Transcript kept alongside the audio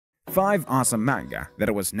5 awesome manga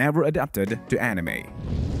that was never adapted to anime.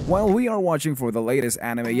 While we are watching for the latest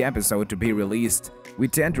anime episode to be released, we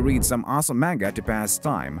tend to read some awesome manga to pass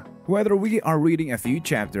time, whether we are reading a few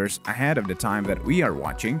chapters ahead of the time that we are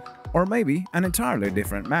watching, or maybe an entirely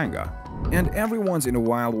different manga. And every once in a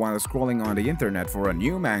while scrolling on the internet for a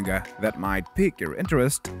new manga that might pique your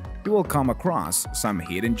interest, you will come across some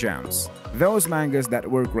hidden gems. Those mangas that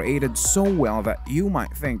were created so well that you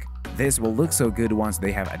might think this will look so good once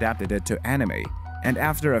they have adapted it to anime, and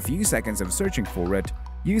after a few seconds of searching for it,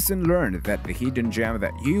 you soon learn that the hidden gem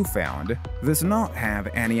that you found does not have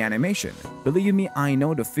any animation. Believe me, I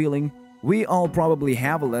know the feeling. We all probably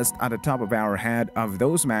have a list at the top of our head of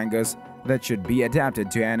those mangas that should be adapted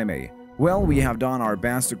to anime. Well, we have done our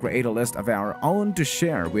best to create a list of our own to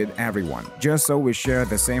share with everyone, just so we share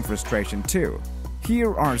the same frustration too.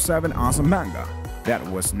 Here are 7 awesome manga that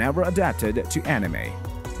was never adapted to anime.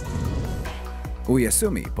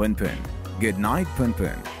 Uyasumi Punpun. Good night,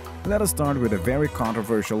 Punpun. Let us start with a very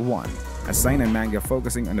controversial one, a seinen manga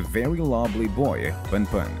focusing on a very lovely boy,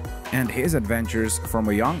 Punpun, and his adventures from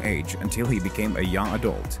a young age until he became a young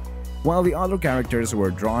adult. While the other characters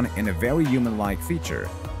were drawn in a very human-like feature,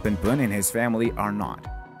 Punpun and his family are not.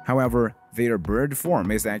 However, their bird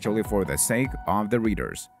form is actually for the sake of the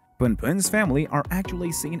readers. Punpun's family are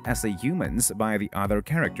actually seen as the humans by the other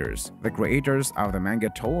characters. The creators of the manga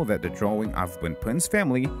told that the drawing of Punpun's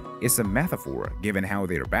family is a metaphor given how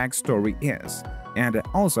their backstory is, and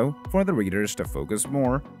also for the readers to focus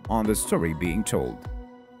more on the story being told.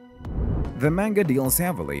 The manga deals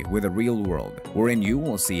heavily with the real world, wherein you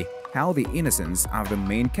will see how the innocence of the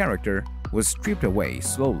main character was stripped away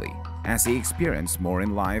slowly as he experienced more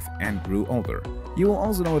in life and grew older. You will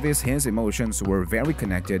also notice his emotions were very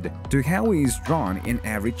connected to how he is drawn in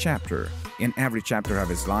every chapter of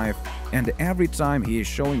his life, and every time he is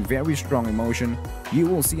showing very strong emotion, you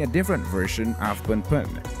will see a different version of Punpun.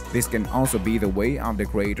 This can also be the way of the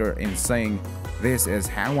creator in saying, "This is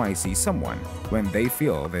how I see someone when they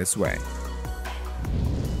feel this way."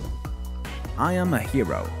 I Am a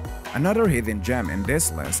Hero. Another hidden gem in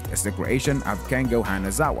this list is the creation of Kengo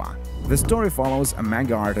Hanazawa. The story follows a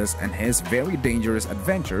manga artist and his very dangerous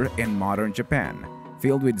adventure in modern Japan,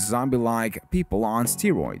 filled with zombie-like people on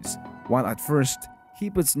steroids. While at first, he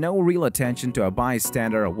puts no real attention to a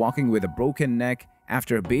bystander walking with a broken neck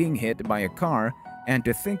after being hit by a car and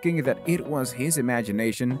to thinking that it was his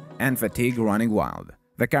imagination and fatigue running wild.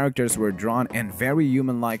 The characters were drawn in very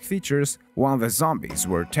human-like features, while the zombies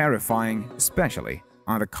were terrifying, especially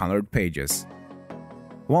on the colored pages.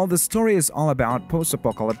 While the story is all about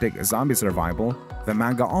post-apocalyptic zombie survival, the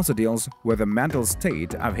manga also deals with the mental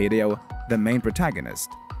state of Hideo, the main protagonist.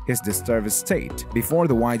 His disturbed state before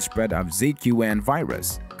the widespread of ZQN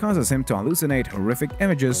virus causes him to hallucinate horrific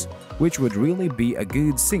images, which would really be a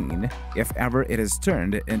good scene if ever it is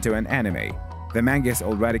turned into an anime. The manga is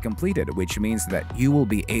already completed, which means that you will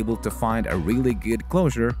be able to find a really good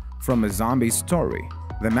closure from a zombie story.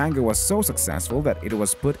 The manga was so successful that it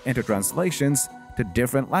was put into translations to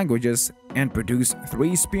different languages and produced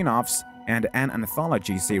 3 spin-offs and an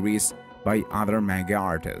anthology series by other manga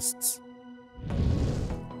artists.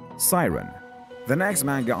 Siren. The next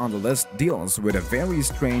manga on the list deals with a very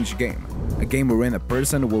strange game, a game wherein a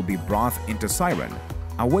person will be brought into Siren,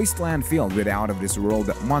 a wasteland filled with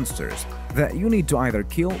out-of-this-world monsters that you need to either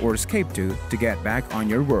kill or escape to get back on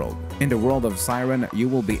your world. In the world of Siren, you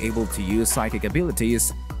will be able to use psychic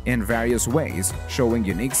abilities in various ways, showing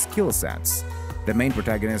unique skill sets. The main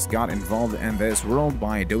protagonist got involved in this world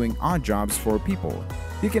by doing odd jobs for people.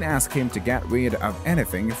 You can ask him to get rid of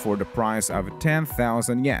anything for the price of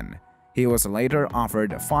 10,000 yen. He was later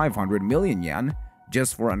offered 500 million yen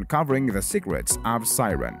just for uncovering the secrets of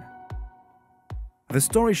Siren. The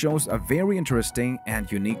story shows a very interesting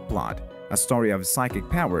and unique plot, a story of psychic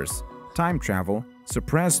powers, time travel,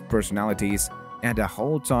 suppressed personalities, and a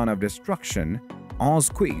whole ton of destruction, all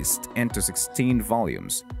squeezed into 16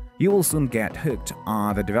 volumes. You will soon get hooked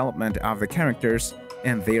on the development of the characters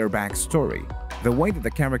and their backstory. The way that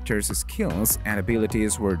the characters' skills and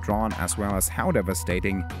abilities were drawn, as well as how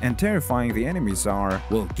devastating and terrifying the enemies are,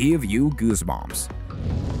 will give you goosebumps.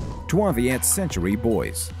 20th Century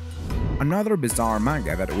Boys. Another bizarre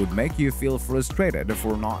manga that would make you feel frustrated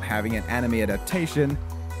for not having an anime adaptation,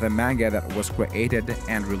 the manga that was created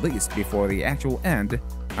and released before the actual end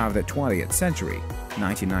of the 20th century,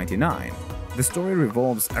 1999. The story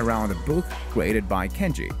revolves around a book created by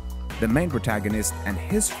Kenji, the main protagonist, and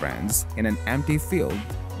his friends in an empty field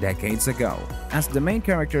decades ago. As the main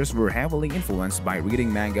characters were heavily influenced by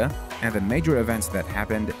reading manga and the major events that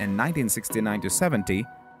happened in 1969 to 70,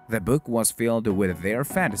 The book was filled with their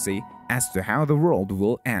fantasy as to how the world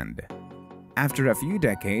will end. After a few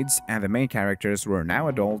decades and the main characters were now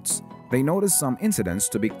adults, they noticed some incidents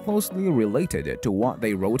to be closely related to what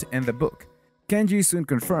they wrote in the book. Kenji soon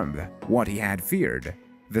confirmed what he had feared.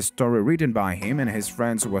 The story written by him and his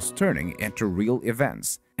friends was turning into real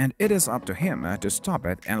events, and it is up to him to stop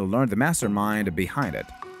it and learn the mastermind behind it.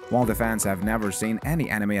 While the fans have never seen any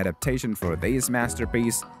anime adaptation for this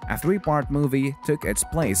masterpiece, a 3-part movie took its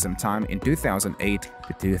place sometime in 2008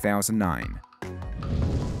 to 2009.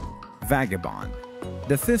 Vagabond.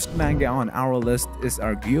 The 5th manga on our list is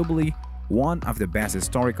arguably one of the best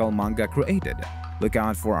historical manga created. Look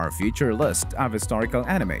out for our future list of historical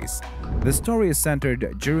animes. The story is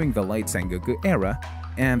centered during the late Sengoku era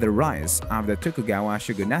and the rise of the Tokugawa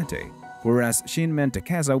shogunate, whereas Shinmen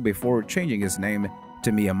Takezo, before changing his name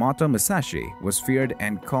to Miyamoto Musashi, was feared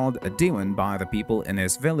and called a demon by the people in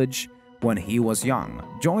his village when he was young,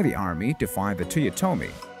 joined the army to find the Toyotomi.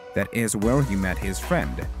 That is where he met his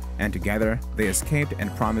friend, and together they escaped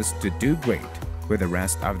and promised to do great with the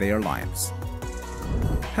rest of their lives.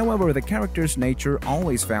 However, the character's nature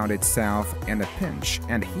always found itself in a pinch,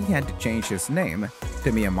 and he had to change his name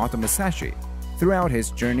to Miyamoto Musashi. Throughout his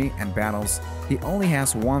journey and battles, he only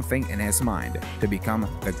has one thing in his mind: to become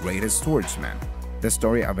the greatest swordsman. The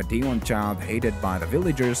story of a demon child hated by the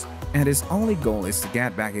villagers, and his only goal is to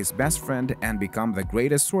get back his best friend and become the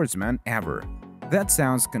greatest swordsman ever. That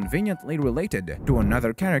sounds conveniently related to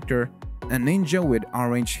another character, a ninja with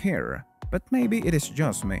orange hair, but maybe it is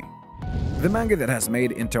just me. The manga that has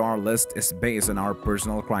made into our list is based on our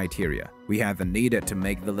personal criteria. We had the need to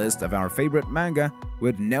make the list of our favorite manga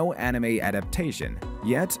with no anime adaptation,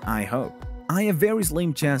 yet I hope. I have very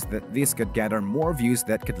slim chance that this could gather more views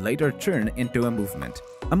that could later turn into a movement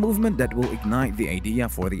that will ignite the idea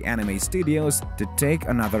for the anime studios to take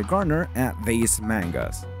another garner at these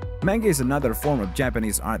mangas. Manga is another form of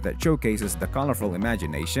Japanese art that showcases the colorful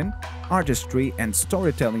imagination, artistry, and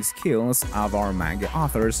storytelling skills of our manga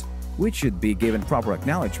authors, which should be given proper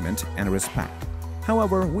acknowledgement and respect.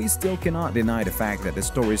 However, we still cannot deny the fact that the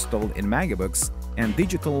stories told in manga books and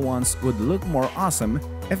digital ones would look more awesome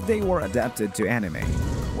if they were adapted to anime.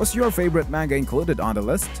 Was your favorite manga included on the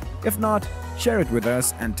list? If not, share it with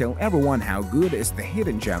us and tell everyone how good is the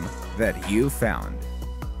hidden gem that you found.